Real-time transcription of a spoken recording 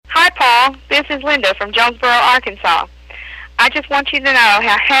Paul. This is Linda from Jonesboro, Arkansas. I just want you to know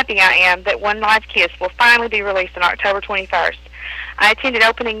how happy I am that One Live Kiss will finally be released on October 21st. I attended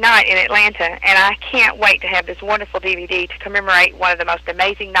opening night in Atlanta, and I can't wait to have this wonderful DVD to commemorate one of the most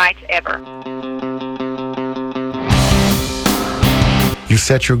amazing nights ever. You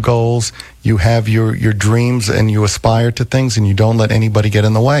set your goals, you have your dreams, and you aspire to things, and you don't let anybody get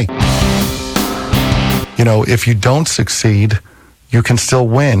in the way. You know, if you don't succeed, you can still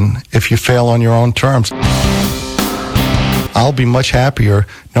win if you fail on your own terms. I'll be much happier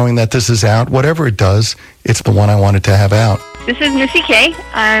knowing that this is out. Whatever it does, it's the one I wanted to have out. This is Missy Kay.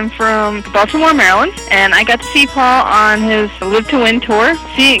 I'm from Baltimore, Maryland, and I got to see Paul on his Live to Win tour.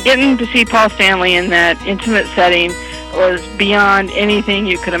 Getting to see Paul Stanley in that intimate setting was beyond anything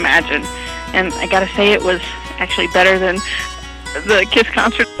you could imagine. And I gotta say, it was actually better than the Kiss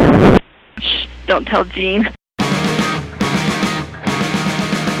concert. Shh, don't tell Gene.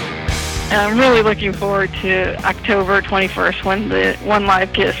 And I'm really looking forward to October 21st when the One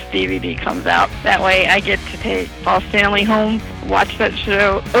Live Kiss DVD comes out. That way I get to take Paul Stanley home, watch that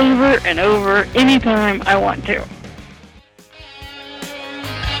show over and over anytime I want to.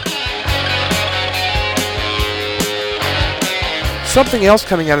 Something else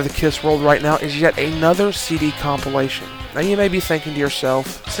coming out of the Kiss world right now is yet another CD compilation. Now you may be thinking to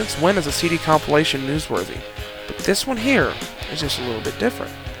yourself, since when is a CD compilation newsworthy? But this one here is just a little bit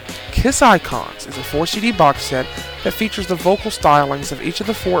different. Kiss Icons is a 4-CD box set that features the vocal stylings of each of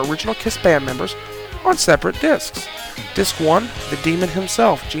the 4 original Kiss band members on separate discs. Disc 1, the Demon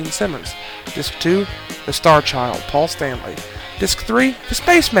himself, Gene Simmons. Disc 2, the Star Child, Paul Stanley. Disc 3, the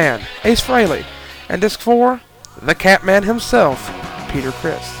Spaceman, Ace Frehley. And Disc 4, the Catman himself, Peter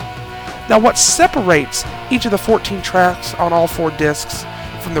Criss. Now what separates each of the 14 tracks on all 4 discs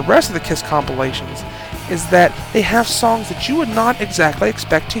from the rest of the Kiss compilations is that they have songs that you would not exactly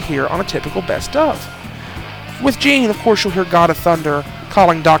expect to hear on a typical best of. With Gene, of course, you'll hear God of Thunder,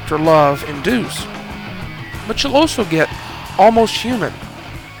 Calling Dr. Love, and Deuce. But you'll also get Almost Human,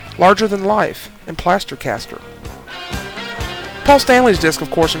 Larger Than Life, and Plastercaster. Paul Stanley's disc, of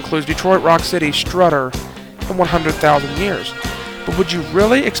course, includes Detroit Rock City, Strutter, and 100,000 Years. But would you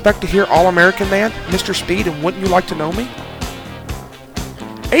really expect to hear All-American Man, Mr. Speed, and Wouldn't You Like to Know Me?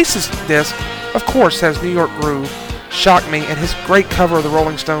 Ace's disc, of course, has New York Groove, Shock Me, and his great cover of the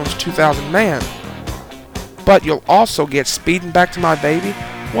Rolling Stones' 2000 Man. But you'll also get Speedin' Back to My Baby,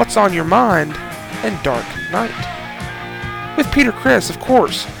 What's on Your Mind, and Dark Night. With Peter Criss, of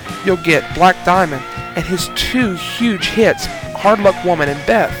course, you'll get Black Diamond and his 2 huge hits, Hard Luck Woman and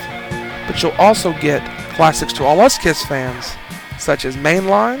Beth. But you'll also get classics to all us Kiss fans, such as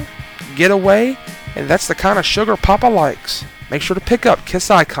Mainline, Get Away, and That's the Kind of Sugar Papa Likes. Make sure to pick up Kiss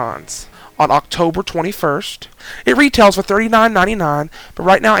Icons on October 21st. It retails for $39.99, but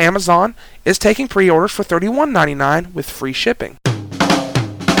right now Amazon is taking pre-orders for $31.99 with free shipping.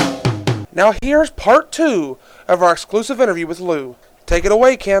 Now here's part 2 of our exclusive interview with Lou. Take it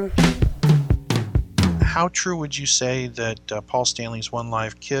away, Ken. How true would you say that Paul Stanley's One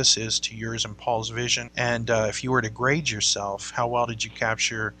Live Kiss is to yours and Paul's vision? And if you were to grade yourself, how well did you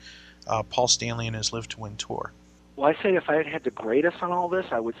capture Paul Stanley and his Live to Win tour? Well, I say if I had to grade us on all this,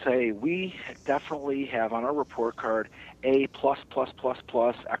 I would say we definitely have on our report card A++++,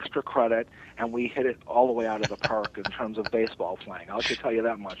 extra credit, and we hit it all the way out of the park in terms of baseball playing. I'll just tell you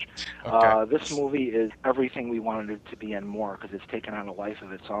that much. Okay. This movie is everything we wanted it to be and more because it's taken on a life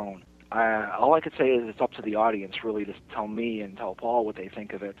of its own. All I could say is it's up to the audience really to tell me and tell Paul what they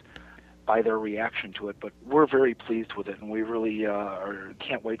think of it by their reaction to it. But we're very pleased with it, and we really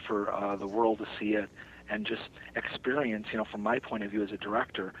can't wait for the world to see it and just experience, from my point of view as a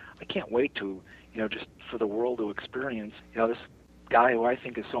director, I can't wait to, just for the world to experience, this guy who I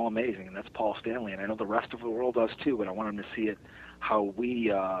think is so amazing, and that's Paul Stanley. And I know the rest of the world does too, but I want him to see it how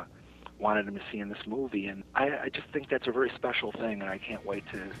we wanted him to see in this movie. And I just think that's a very special thing, and I can't wait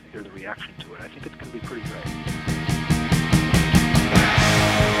to hear the reaction to it. I think it's going to be pretty great.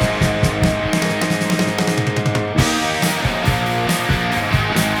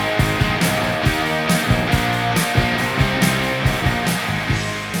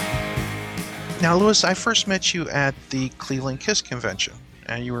 Now, Louis, I first met you at the Cleveland Kiss Convention,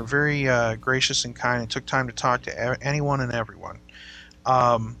 and you were very gracious and kind and took time to talk to anyone and everyone.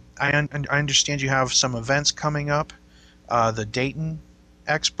 I understand you have some events coming up, the Dayton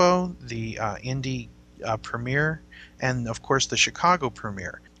Expo, the Indie premiere, and, of course, the Chicago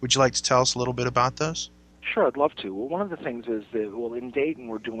premiere. Would you like to tell us a little bit about those? Sure, I'd love to. Well, one of the things is that, in Dayton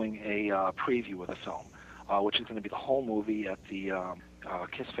we're doing a preview of the film, which is going to be the whole movie at the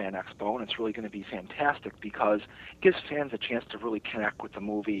Kiss Fan Expo, and it's really going to be fantastic because it gives fans a chance to really connect with the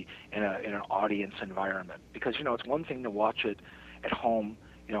movie in an audience environment. Because, it's one thing to watch it at home,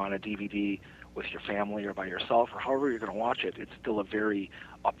 on a DVD with your family or by yourself or however you're going to watch it. It's still a very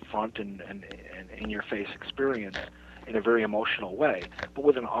upfront and in-your-face experience in a very emotional way. But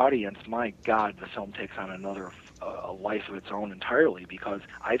with an audience, my God, the film takes on another a life of its own entirely, because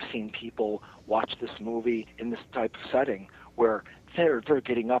I've seen people watch this movie in this type of setting where they're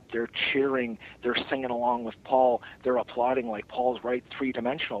getting up, they're cheering, they're singing along with Paul, they're applauding like Paul's right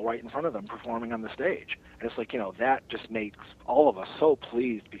three-dimensional right in front of them performing on the stage. And it's like, that just makes all of us so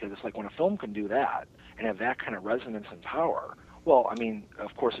pleased, because it's like when a film can do that and have that kind of resonance and power, well, I mean,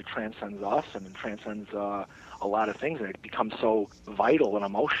 of course it transcends us and it transcends a lot of things, and it becomes so vital and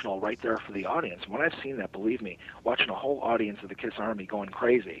emotional right there for the audience. When I've seen that, believe me, watching a whole audience of the Kiss Army going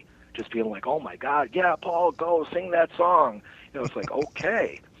crazy, just feeling like, oh my God, yeah, Paul, go sing that song. It's like,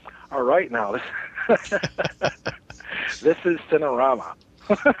 okay, all right, now this is Cinerama.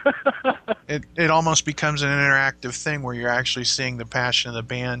 It almost becomes an interactive thing where you're actually seeing the passion of the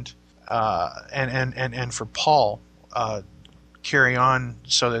band, and for Paul carry on,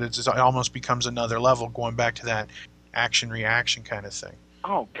 so that it almost becomes another level, going back to that action reaction kind of thing.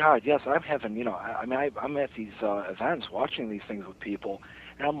 Oh God, yes, I'm having, I'm at these events watching these things with people,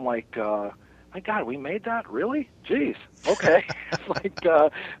 and I'm like, my God, we made that? Really? Jeez. Okay. It's like,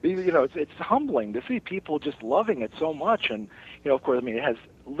 it's humbling to see people just loving it so much. And, of course, it has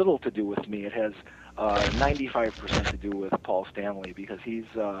little to do with me. It has 95% to do with Paul Stanley, because he's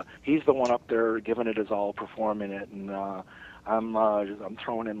the one up there giving it his all, performing it, and I'm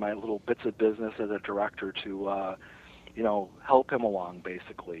throwing in my little bits of business as a director to, help him along,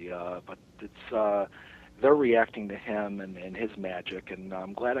 basically. But it's they're reacting to him and his magic, and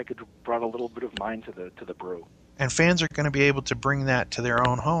I'm glad I could brought a little bit of mine to the brew. And fans are going to be able to bring that to their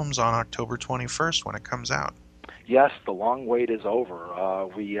own homes on October 21st when it comes out. Yes, the long wait is over.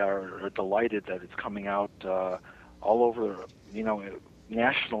 We are delighted that it's coming out all over,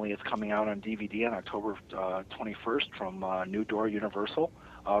 nationally. It's coming out on DVD on October 21st from New Door Universal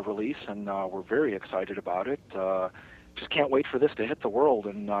release, and we're very excited about it. Just can't wait for this to hit the world.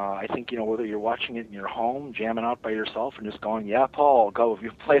 And I think, whether you're watching it in your home, jamming out by yourself and just going, yeah, Paul, go. If you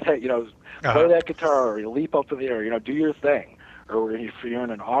play that, play that guitar, or you leap up in the air, do your thing. Or if you're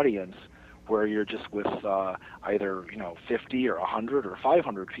in an audience where you're just with either, 50 or 100 or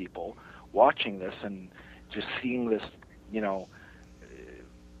 500 people watching this and just seeing this,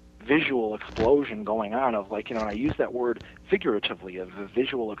 visual explosion going on of, like, and I use that word figuratively, of a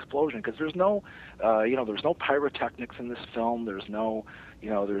visual explosion, because there's no, there's no pyrotechnics in this film. There's no,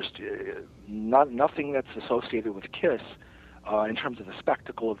 there's nothing that's associated with Kiss in terms of the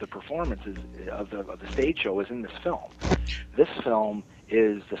spectacle of the performances of the stage show is in this film. This film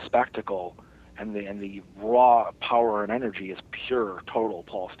is the spectacle, and the raw power and energy is pure, total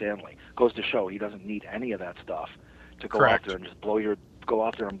Paul Stanley. Goes to show he doesn't need any of that stuff to go out there and just go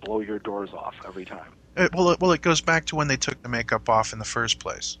out there and blow your doors off every time. It goes back to when they took the makeup off in the first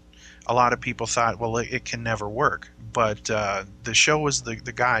place. A lot of people thought, well, it can never work. But the show was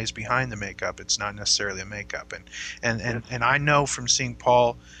the guys behind the makeup. It's not necessarily the makeup. And I know from seeing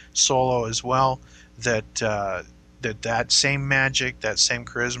Paul solo as well that that same magic, that same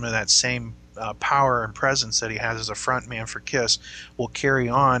charisma, that same power and presence that he has as a front man for Kiss will carry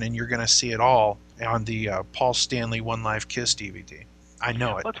on, and you're going to see it all on the Paul Stanley One Live Kiss DVD. I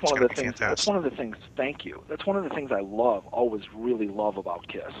know it. That's one of the things. That's one of the things. Thank you. That's one of the things I always really love about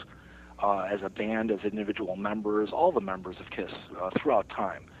Kiss, as a band, as individual members, all the members of Kiss throughout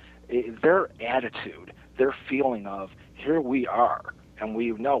time. Their attitude, their feeling of, here we are, and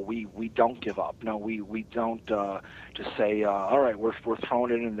we don't give up. No, we don't just say, all right, we're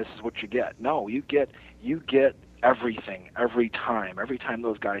throwing it in, and this is what you get. No, you get everything every time. Every time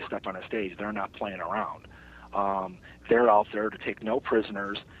those guys step on a stage, they're not playing around. They're out there to take no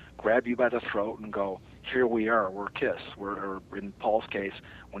prisoners, grab you by the throat, and go, here we are, we're Kiss. Or in Paul's case,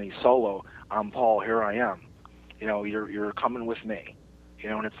 when he's solo, I'm Paul, here I am. You're coming with me.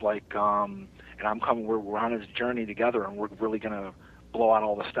 And it's like, and I'm coming, we're on this journey together, and we're really going to blow out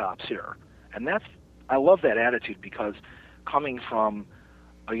all the stops here. And I love that attitude, because coming from,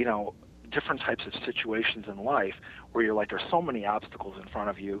 different types of situations in life where you're like, there's so many obstacles in front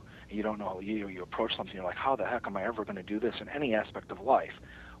of you, and you don't know, you approach something, you're like, how the heck am I ever going to do this in any aspect of life?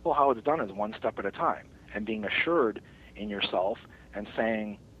 Well, how it's done is one step at a time, and being assured in yourself and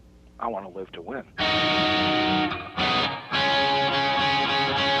saying, I want to live to win.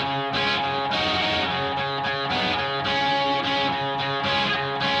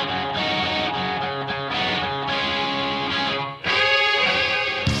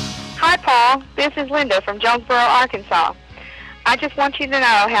 This is Linda from Jonesboro, Arkansas. I just want you to know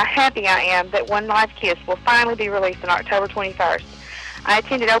how happy I am that One Live Kiss will finally be released on October 21st. I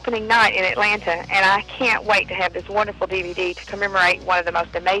attended opening night in Atlanta, and I can't wait to have this wonderful DVD to commemorate one of the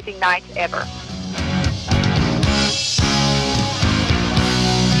most amazing nights ever.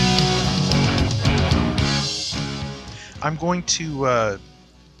 I'm going to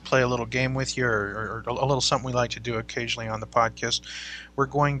play a little game with you, or a little something we like to do occasionally on the podcast. We're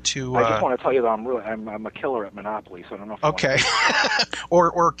going to. I just want to tell you that I'm a killer at Monopoly, so I don't know if okay,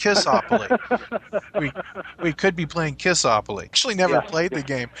 or Kissopoly. we could be playing Kissopoly. Actually, never played the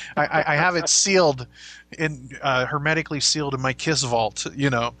game. I have it sealed, hermetically sealed in my Kiss vault.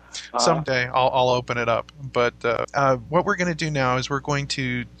 Someday I'll open it up. But what we're going to do now is we're going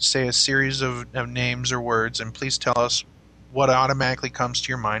to say a series of names or words, and please tell us what automatically comes to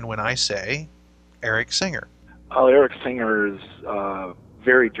your mind when I say Eric Singer. Oh, Eric Singer is a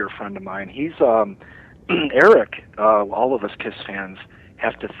very dear friend of mine. He's Eric. All of us Kiss fans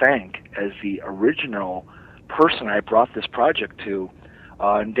have to thank as the original person I brought this project to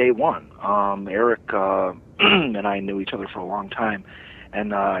in day one. Eric and I knew each other for a long time,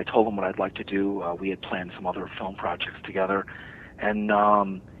 and I told him what I'd like to do. We had planned some other film projects together, and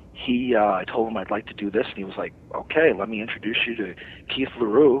I told him I'd like to do this, and he was like, okay, let me introduce you to Keith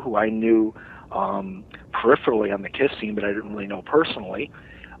LaRue, who I knew peripherally on the Kiss scene, but I didn't really know personally.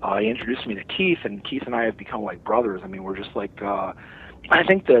 He introduced me to Keith, and Keith and I have become like brothers. I mean, we're just like, I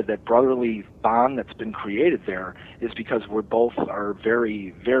think that brotherly bond that's been created there is because we both are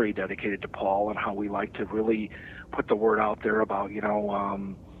very, very dedicated to Paul and how we like to really put the word out there about,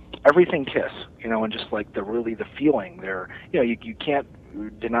 everything Kiss, and just like the feeling there. You can't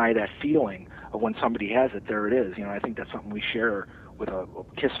deny that feeling of when somebody has it. There it is. I think that's something we share with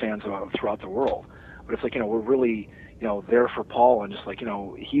Kiss fans throughout the world. But it's like, we're really, there for Paul, and just like,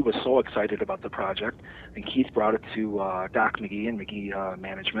 he was so excited about the project, and Keith brought it to Doc McGee and McGee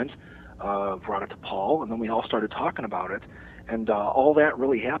Management, brought it to Paul, and then we all started talking about it, and all that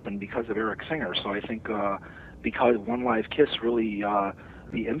really happened because of Eric Singer. So I think because One Live Kiss really,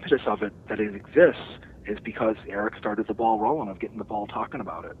 the impetus of it, that it exists, is because Eric started the ball rolling of getting the ball talking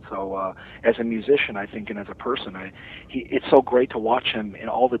about it. So as a musician, I think, and as a person, it's so great to watch him in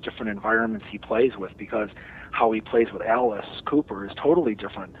all the different environments he plays with, because how he plays with Alice Cooper is totally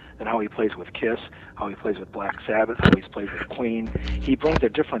different than how he plays with Kiss, how he plays with Black Sabbath, how he plays with Queen. He brings a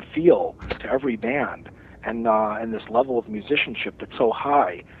different feel to every band, and this level of musicianship that's so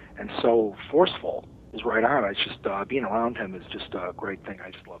high and so forceful is right on. It's just being around him is just a great thing.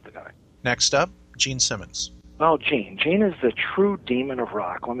 I just love the guy. Next up, Gene Simmons. Oh, Gene. Gene is the true demon of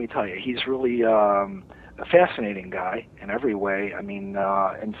rock, let me tell you. He's really a fascinating guy in every way. I mean,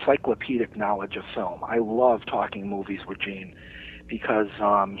 encyclopedic knowledge of film. I love talking movies with Gene because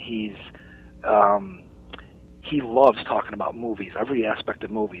he loves talking about movies, every aspect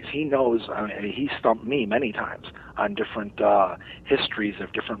of movies. He knows, he stumped me many times on different histories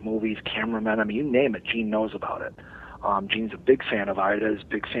of different movies, cameramen. I mean, you name it, Gene knows about it. Gene's a big fan of Ida's,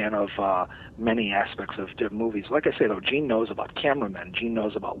 big fan of many aspects of different movies. Like I say, though, Gene knows about cameramen. Gene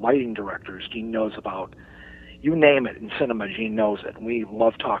knows about lighting directors. Gene knows about, you name it, in cinema, Gene knows it. And we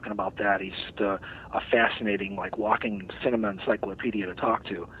love talking about that. He's just a fascinating, like, walking cinema encyclopedia to talk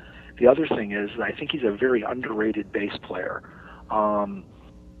to. The other thing is, I think he's a very underrated bass player.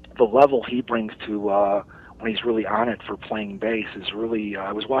 The level he brings to when he's really on it for playing bass is really,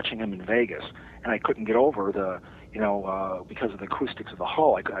 I was watching him in Vegas, and I couldn't get over because of the acoustics of the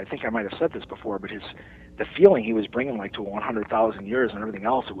hall. I think I might have said this before, but the feeling he was bringing, like, to 100,000 years and everything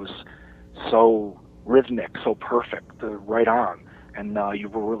else, it was so rhythmic, so perfect, right on, and you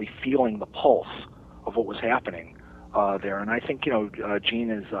were really feeling the pulse of what was happening there. And I think Gene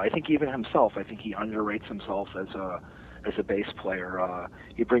is. I think even himself, I think he underrates himself as a bass player.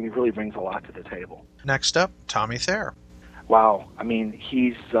 He really brings a lot to the table. Next up, Tommy Thayer. Wow, I mean,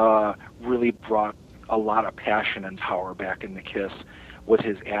 he's really brought a lot of passion and power back into Kiss with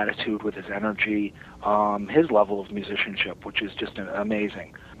his attitude, with his energy, his level of musicianship, which is just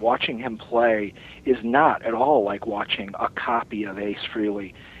amazing. Watching him play is not at all like watching a copy of Ace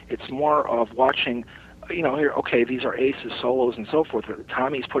Frehley. It's more of watching, here, okay, these are Ace's solos and so forth, but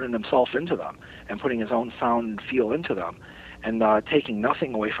Tommy's putting himself into them and putting his own sound and feel into them, and taking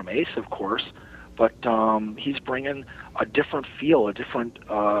nothing away from Ace, of course, but he's bringing a different feel, a different,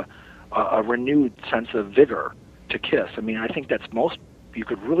 a renewed sense of vigor to Kiss. I mean, I think that's you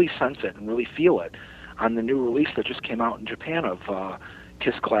could really sense it and really feel it on the new release that just came out in Japan of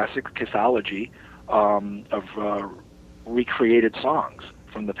Kiss Classics, Kissology, of recreated songs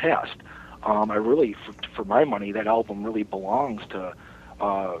from the past. I really, for my money, that album really belongs to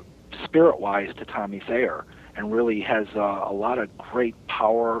spirit-wise to Tommy Thayer, and really has a lot of great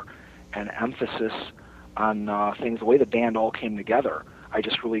power and emphasis on things, the way the band all came together. I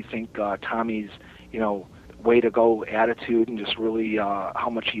just really think Tommy's, way to go attitude, and just really how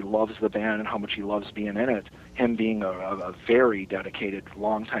much he loves the band and how much he loves being in it, him being a very dedicated,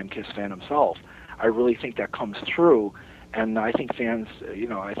 longtime Kiss fan himself, I really think that comes through. And I think fans,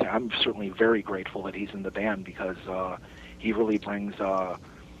 I'm certainly very grateful that he's in the band, because he really brings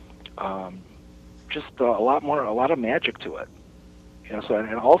just a lot of magic to it. So,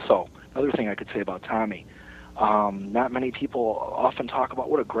 and also, another thing I could say about Tommy, not many people often talk about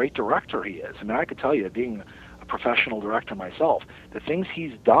what a great director he is. I mean, I could tell you, being a professional director myself, the things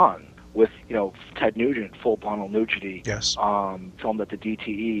he's done with, Ted Nugent, Full Frontal Nudity, Yes. Filmed at the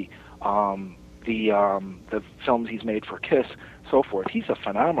DTE, the films he's made for Kiss, so forth. He's a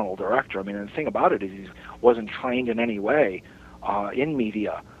phenomenal director. I mean, and the thing about it is he wasn't trained in any way in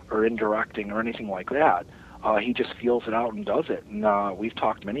media or in directing or anything like that. He just feels it out and does it. And we've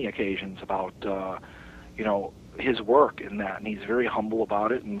talked many occasions about, his work in that, and he's very humble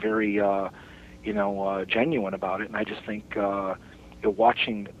about it and very, genuine about it. And I just think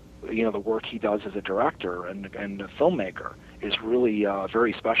watching, the work he does as a director and a filmmaker is really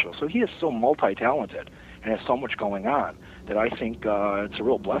very special. So he is so multi-talented and has so much going on that I think it's a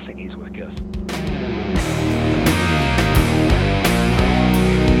real blessing he's with Kiss.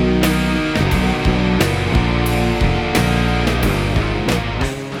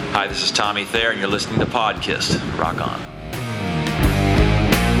 Hi, this is Tommy Thayer, and you're listening to Podkiss. Rock on.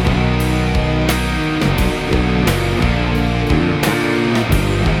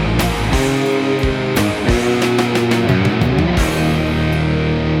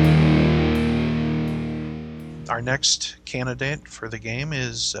 Our next candidate for the game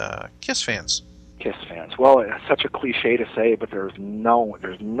is Kiss fans. Kiss fans. Well, it's such a cliche to say, but there's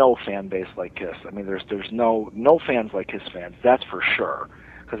no fan base like Kiss. I mean, there's no fans like Kiss fans. That's for sure.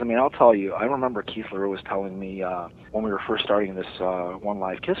 Because, I mean, I'll tell you, I remember Keith LaRue was telling me when we were first starting this One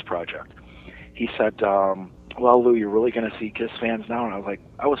Live Kiss project. He said, well, Lou, you're really going to see Kiss fans now? And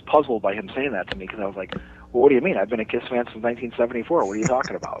I was puzzled by him saying that to me, because I was like, well, what do you mean? I've been a Kiss fan since 1974. What are you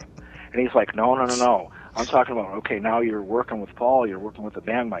talking about? And he's like, no. I'm talking about, okay, now you're working with Paul, you're working with the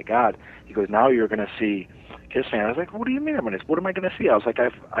band, my God. He goes, now you're going to see Kiss fans. I was like, what do you mean? What am I going to see? I was like,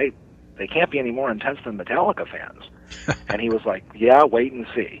 they can't be any more intense than Metallica fans. And he was like, yeah, wait and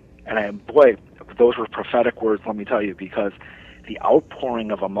see. And boy, those were prophetic words, let me tell you, because the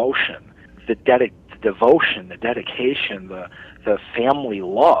outpouring of emotion, the devotion, the dedication, the family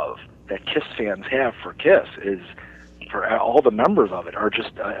love that Kiss fans have for Kiss is, for all the members of it, are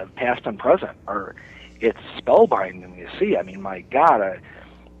just past and present. It's spellbinding to see. I mean, my God,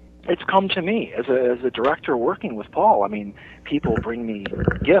 it's come to me as a director working with Paul. I mean, people bring me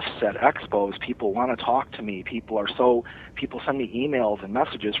gifts at expos. People want to talk to me. People send me emails and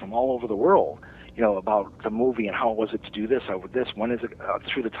messages from all over the world, about the movie and how was it to do this with this. When is it,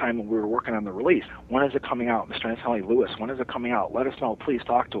 through the time when we were working on the release, when is it coming out? Mr. Anthony Lewis, when is it coming out? Let us know. Please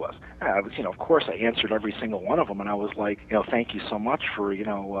talk to us. I was, of course, I answered every single one of them, and I was like, thank you so much for,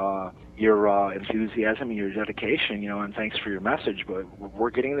 your enthusiasm and your dedication, and thanks for your message, but we're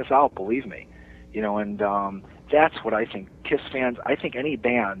getting this out, believe me. And that's what I think. Kiss fans, I think any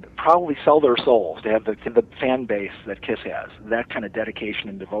band probably sell their souls to have the fan base that Kiss has, that kind of dedication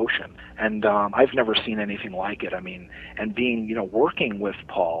and devotion. And I've never seen anything like it. I mean, and being, working with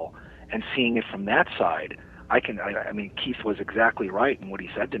Paul and seeing it from that side, I mean, Keith was exactly right in what he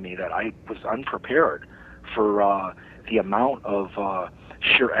said to me, that I was unprepared for the amount of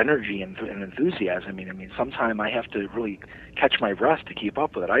sheer energy and enthusiasm. I mean, sometimes I have to really catch my breath to keep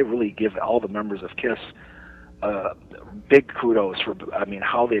up with it. I really give all the members of Kiss big kudos for,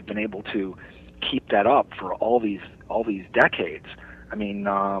 how they've been able to keep that up for all these decades. I mean,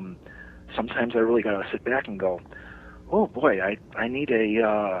 sometimes I really got to sit back and go, oh boy, I need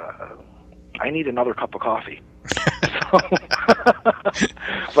another cup of coffee.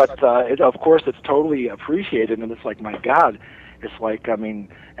 But of course, it's totally appreciated, and it's like, my God. It's like, and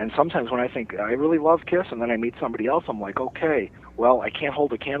sometimes when I think I really love Kiss, and then I meet somebody else, I'm like, okay, well, I can't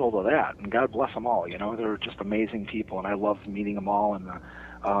hold a candle to that, and God bless them all. They're just amazing people, and I love meeting them all, and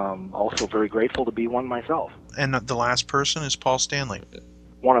also very grateful to be one myself. And the last person is Paul Stanley.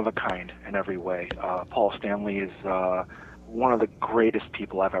 One of a kind in every way. Paul Stanley is one of the greatest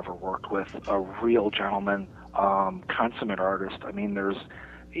people I've ever worked with, a real gentleman, consummate artist. I mean, there's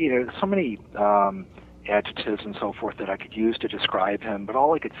so many adjectives and so forth that I could use to describe him, but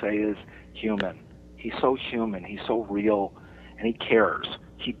all I could say is human. He's so human, he's so real, and he cares.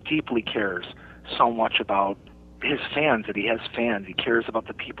 He deeply cares so much about his fans, that he has fans. He cares about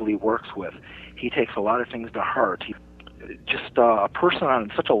the people he works with. He takes a lot of things to heart. He's just a person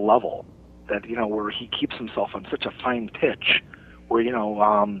on such a level that, where he keeps himself on such a fine pitch where,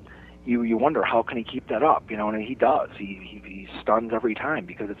 you wonder how can he keep that up, and he does. He stuns every time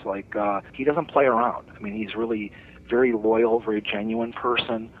because it's like he doesn't play around. I mean, he's really very loyal, very genuine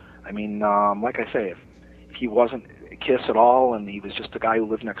person. I mean, like I say, if he wasn't Kiss at all and he was just a guy who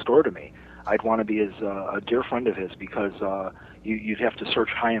lived next door to me, I'd want to be a dear friend of his because you'd have to search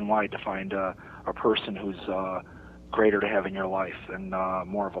high and wide to find a person who's greater to have in your life and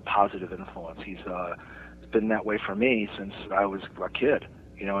more of a positive influence. He's been that way for me since I was a kid,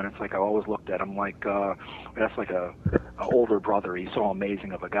 and it's like I always looked at him like that's like a older brother. He's so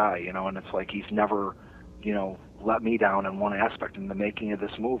amazing of a guy, and it's like he's never, let me down in one aspect. In the making of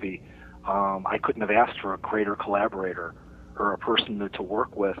this movie, I couldn't have asked for a greater collaborator or a person to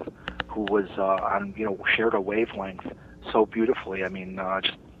work with who was on, shared a wavelength so beautifully. I mean,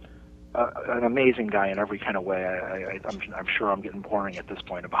 just an amazing guy in every kind of way. I'm sure I'm getting boring at this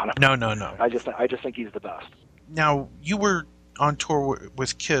point about him. No. I just think he's the best. Now, you were on tour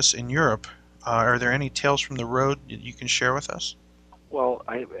with Kiss in Europe. Are there any tales from the road that you can share with us? Well,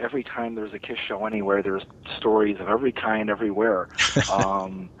 every time there's a Kiss show anywhere, there's stories of every kind everywhere.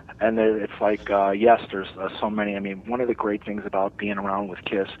 And it's like, yes, there's so many. I mean, one of the great things about being around with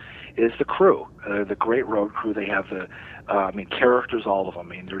Kiss is the crew, the great road crew. They have characters, all of them.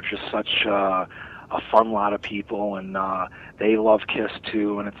 I mean, they're just such a fun lot of people, and they love Kiss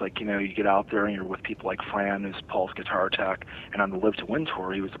too. And it's like, you get out there and you're with people like Fran, who's Paul's guitar tech, and on the Live to Win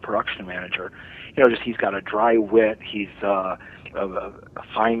tour, he was the production manager. He's got a dry wit. He's a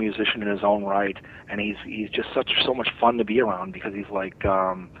fine musician in his own right, and he's just so much fun to be around because he's like.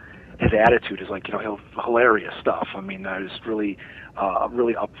 His attitude is like, hilarious stuff. I mean, he's really a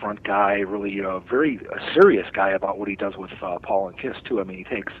really upfront guy, really very serious guy about what he does with Paul and Kiss too. I mean, he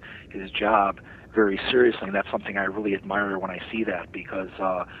takes his job very seriously, and that's something I really admire when I see that because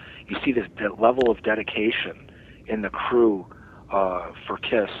you see this level of dedication in the crew for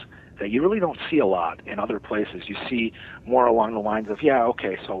Kiss that you really don't see a lot in other places. You see more along the lines of, yeah,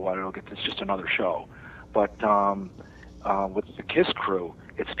 okay, so what? It's just another show, but with the Kiss crew,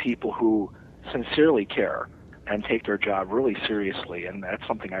 it's people who sincerely care and take their job really seriously, and that's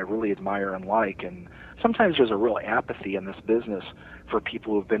something I really admire and like. And sometimes there's a real apathy in this business for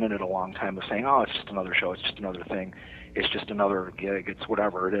people who've been in it a long time of saying, oh, it's just another show, it's just another thing, it's just another gig, it's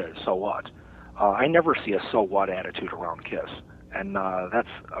whatever it is, so what? I never see a so what attitude around Kiss, and that's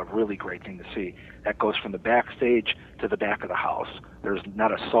a really great thing to see. That goes from the backstage to the back of the house. There's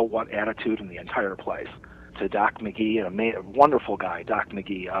not a so what attitude in the entire place. To Doc McGee, a wonderful guy, Doc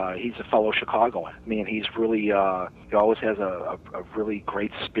McGee. He's a fellow Chicagoan. I mean, he's really, he always has a really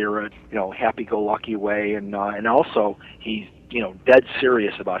great spirit, happy-go-lucky way, and also he's, dead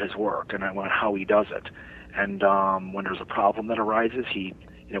serious about his work and on how he does it. And when there's a problem that arises, he,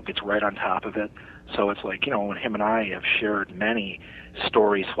 gets right on top of it. So it's like, when him and I have shared many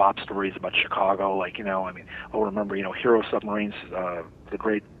swap stories about Chicago, like, I'll remember, Hero Submarines, the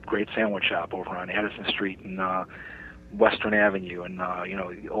great sandwich shop over on Addison Street and Western Avenue, and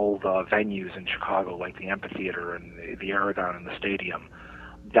the old venues in Chicago like the Amphitheater and the Aragon and the Stadium.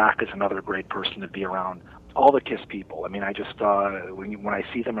 Doc is another great person to be around. All the Kiss people. I mean, I just when I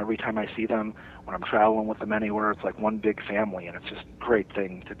see them, every time I see them, when I'm traveling with them anywhere, it's like one big family, and it's just a great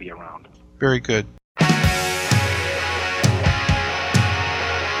thing to be around. Very good.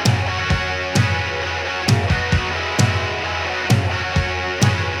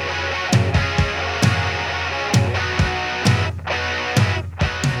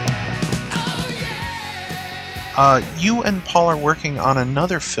 You and Paul are working on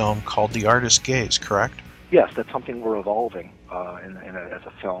another film called The Artist's Gaze, correct? Yes, that's something we're evolving as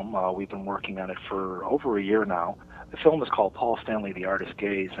a film. We've been working on it for over a year now. The film is called Paul Stanley, The Artist's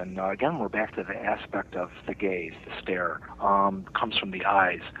Gaze, and again, we're back to the aspect of the gaze, the stare, comes from the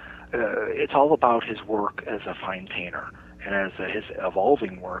eyes. It's all about his work as a fine painter and as his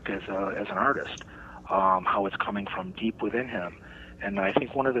evolving work as an artist, how it's coming from deep within him. And I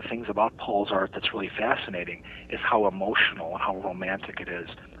think one of the things about Paul's art that's really fascinating is how emotional and how romantic it is.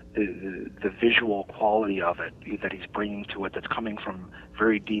 The visual quality of it that he's bringing to it that's coming from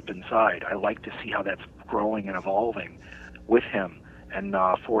very deep inside. I like to see how that's growing and evolving with him and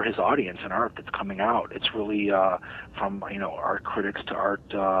for his audience and art that's coming out. It's really from art critics to art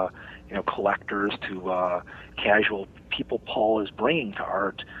collectors to casual people Paul is bringing to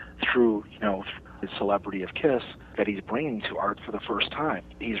art through the celebrity of KISS that he's bringing to art for the first time.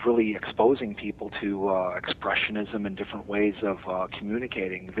 He's really exposing people to expressionism and different ways of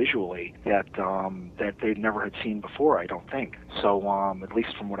communicating visually that they never had seen before, I don't think. So at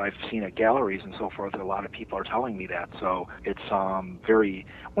least from what I've seen at galleries and so forth, a lot of people are telling me that. So it's very,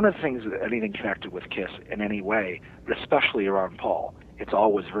 one of the things, anything connected with KISS in any way, but especially around Paul, it's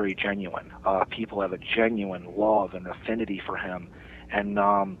always very genuine. People have a genuine love and affinity for him. And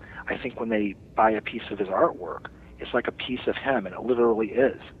I think when they buy a piece of his artwork, it's like a piece of him, and it literally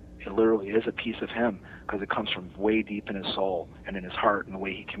is. It literally is a piece of him because it comes from way deep in his soul and in his heart and the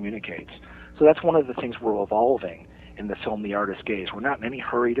way he communicates. So that's one of the things we're evolving in the film The Artist's Gaze. We're not in any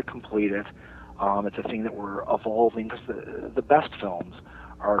hurry to complete it. It's a thing that we're evolving because the best films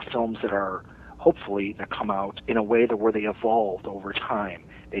are films that are, hopefully, that come out in a way that where they evolved over time.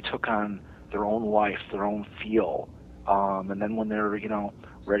 They took on their own life, their own feel, and then when they're,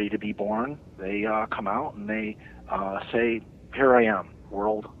 ready to be born, they come out and they say, "Here I am,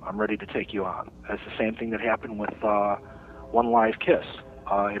 world. I'm ready to take you on." That's the same thing that happened with One Live Kiss.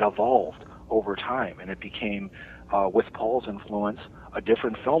 It evolved over time, and it became, with Paul's influence, a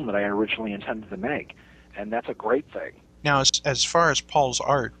different film that I originally intended to make, and that's a great thing. Now, as far as Paul's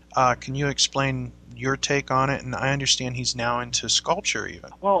art, can you explain your take on it? And I understand he's now into sculpture even.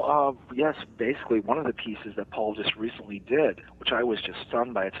 Well, yes, basically one of the pieces that Paul just recently did, which I was just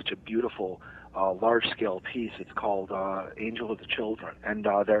stunned by, it's such a beautiful large-scale piece. It's called Angel of the Children, and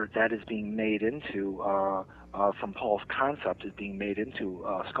that is being made into, from Paul's concept, is being made into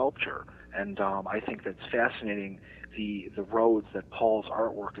sculpture. And I think that's fascinating, the roads that Paul's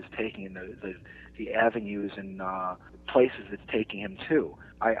artwork is taking, and the avenues and places it's taking him to.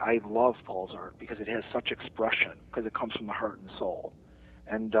 I love Paul's art because it has such expression, because it comes from the heart and soul.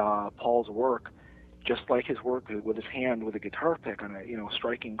 And Paul's work, just like his work with his hand with a guitar pick on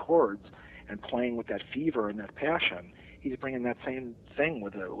striking chords and playing with that fever and that passion, he's bringing that same thing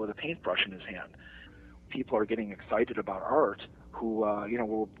with a paintbrush in his hand. People are getting excited about art who,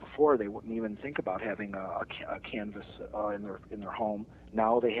 before they wouldn't even think about having a canvas in their home.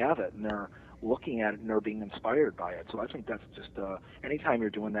 Now they have it, and they're looking at it and they're being inspired by it. So I think that's just, anytime you're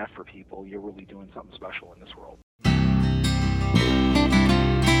doing that for people, you're really doing something special in this world.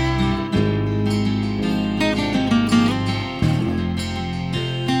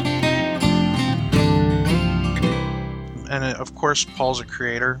 And of course, Paul's a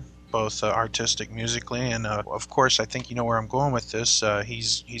creator, both artistic, musically, and of course, I think you know where I'm going with this.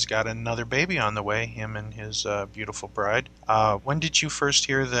 He's got another baby on the way, him and his beautiful bride. When did you first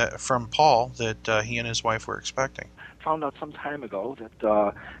hear from Paul that he and his wife were expecting? Found out some time ago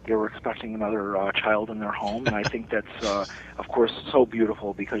that they were expecting another child in their home, and I think that's, of course, so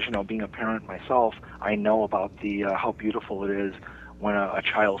beautiful because, being a parent myself, I know about how beautiful it is when a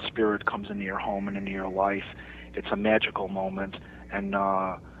child's spirit comes into your home and into your life. It's a magical moment, and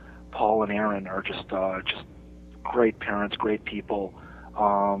Paul and Aaron are just great parents, great people.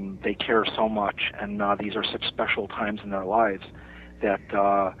 They care so much, and these are such special times in their lives that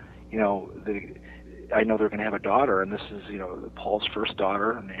I know they're going to have a daughter, and this is Paul's first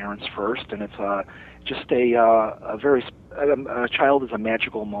daughter and Aaron's first, and it's just a child is a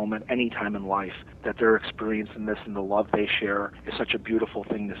magical moment any time in life that they're experiencing this, and the love they share is such a beautiful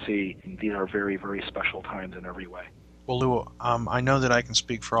thing to see. These are very, very special times in every way. Well, Lou, I know that I can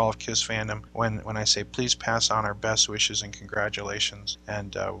speak for all of KISS fandom when I say please pass on our best wishes and congratulations,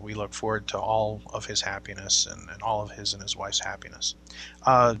 and we look forward to all of his happiness and all of his and his wife's happiness.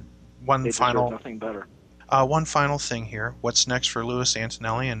 One final thing here. What's next for Louis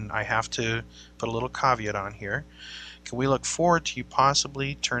Antonelli? And I have to put a little caveat on here. Can we look forward to you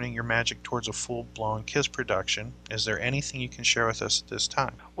possibly turning your magic towards a full-blown KISS production? Is there anything you can share with us at this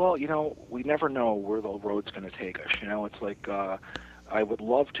time? Well, we never know where the road's going to take us. It's like I would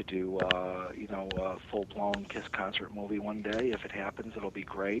love to do, a full-blown KISS concert movie one day. If it happens, it'll be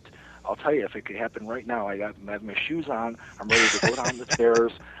great. I'll tell you, if it could happen right now, I have my shoes on. I'm ready to go down the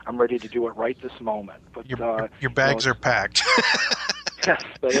stairs. I'm ready to do it right this moment. But your bags are packed. Yes,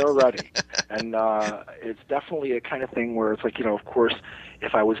 they are ready. And it's definitely a kind of thing where it's like, of course,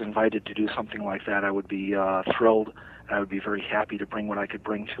 if I was invited to do something like that, I would be thrilled. I would be very happy to bring what I could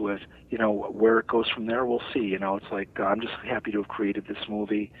bring to it. Where it goes from there, we'll see. It's like I'm just happy to have created this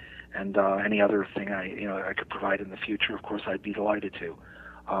movie, and any other thing I could provide in the future, of course, I'd be delighted to.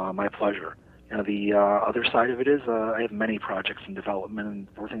 My pleasure. The other side of it is I have many projects in development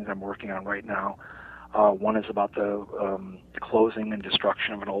and things I'm working on right now. One is about the closing and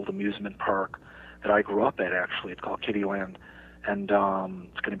destruction of an old amusement park that I grew up at, actually. It's called Kittyland, and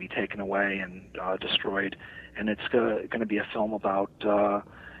it's going to be taken away and destroyed. And it's going to be a film about,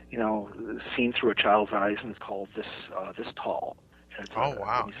 seen through a child's eyes, and it's called This Tall. And it's, Oh,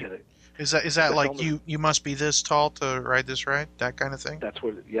 wow. let me say that. Is that The like film you must be this tall to ride this ride? That kind of thing? That's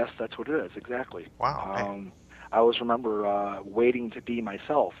what it is, exactly. Wow. I always remember waiting to be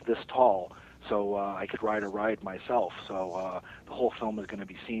myself this tall so I could ride a ride myself. So the whole film is going to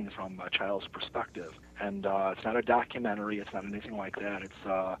be seen from a child's perspective. And it's not a documentary, it's not anything like that. It's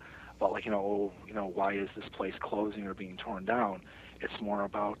about why is this place closing or being torn down? It's more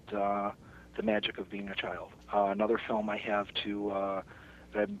about the magic of being a child. Another film I have that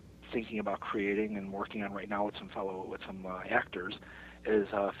I'm thinking about creating and working on right now with some actors is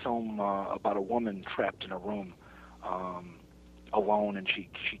a film about a woman trapped in a room alone, and she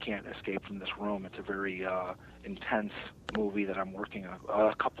can't escape from this room. It's a very intense movie that I'm working on.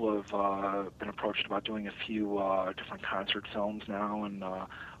 A couple of been approached about doing a few different concert films now, and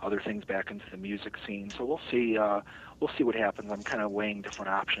other things back into the music scene. So we'll see what happens. I'm kind of weighing different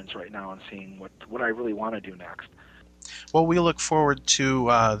options right now and seeing what I really want to do next. Well, we look forward to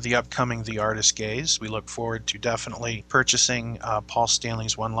the upcoming The Artist Gaze. We look forward to definitely purchasing Paul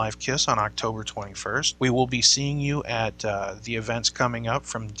Stanley's One Live Kiss on October 21st. We will be seeing you at the events coming up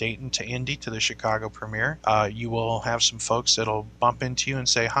from Dayton to Indy to the Chicago premiere. You will have some folks that'll bump into you and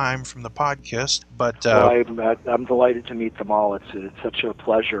say, "Hi, I'm from the Podcast." But I'm delighted to meet them all. It's such a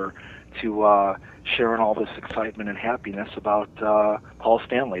pleasure to sharing all this excitement and happiness about Paul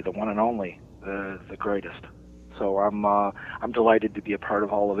Stanley, the one and only, the greatest. So I'm delighted to be a part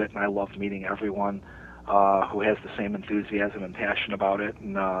of all of it, and I love meeting everyone who has the same enthusiasm and passion about it.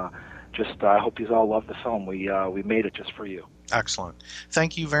 And I hope you all love the film. We made it just for you. Excellent.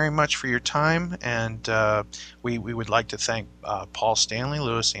 Thank you very much for your time, and we would like to thank Paul Stanley,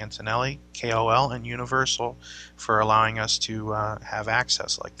 Louis Antonelli, KOL, and Universal for allowing us to have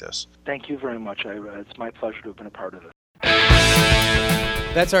access like this. Thank you very much. It's my pleasure to have been a part of it.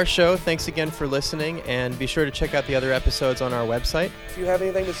 That's our show. Thanks again for listening, and be sure to check out the other episodes on our website. If you have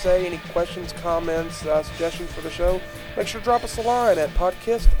anything to say, any questions, comments, suggestions for the show, make sure to drop us a line at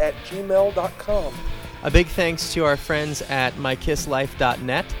podkiss@gmail.com. A big thanks to our friends at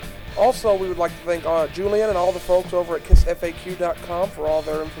mykisslife.net. Also, we would like to thank Julian and all the folks over at kissfaq.com for all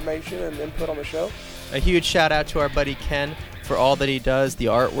their information and input on the show. A huge shout out to our buddy Ken for all that he does, the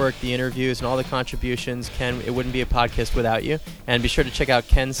artwork, the interviews, and all the contributions. Ken, it wouldn't be a podcast without you. And be sure to check out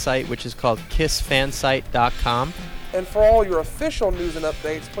Ken's site, which is called kissfansite.com. And for all your official news and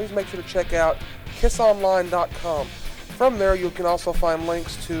updates, please make sure to check out kissonline.com. From there, you can also find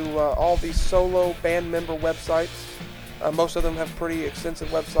links to all these solo band member websites. Most of them have pretty extensive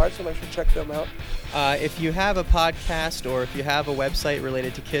websites, so make sure to check them out. If you have a podcast or if you have a website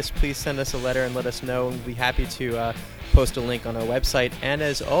related to KISS, please send us a letter and let us know. We'll be happy to post a link on our website. And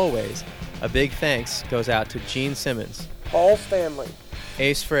as always, a big thanks goes out to Gene Simmons, Paul Stanley,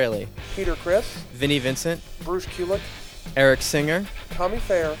 Ace Frehley, Peter Criss, Vinnie Vincent, Bruce Kulick, Eric Singer, Tommy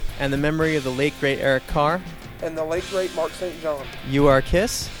Thayer, and the memory of the late great Eric Carr, and the late great Mark St. John. You are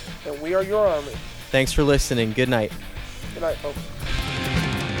KISS, and we are your army. Thanks for listening. Good night. Good night, folks.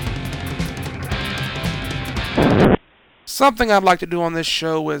 Something I'd like to do on this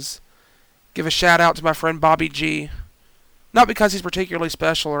show is give a shout out to my friend Bobby G. Not because he's particularly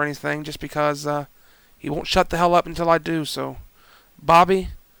special or anything, just because he won't shut the hell up until I do. So,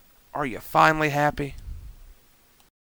 Bobby, are you finally happy?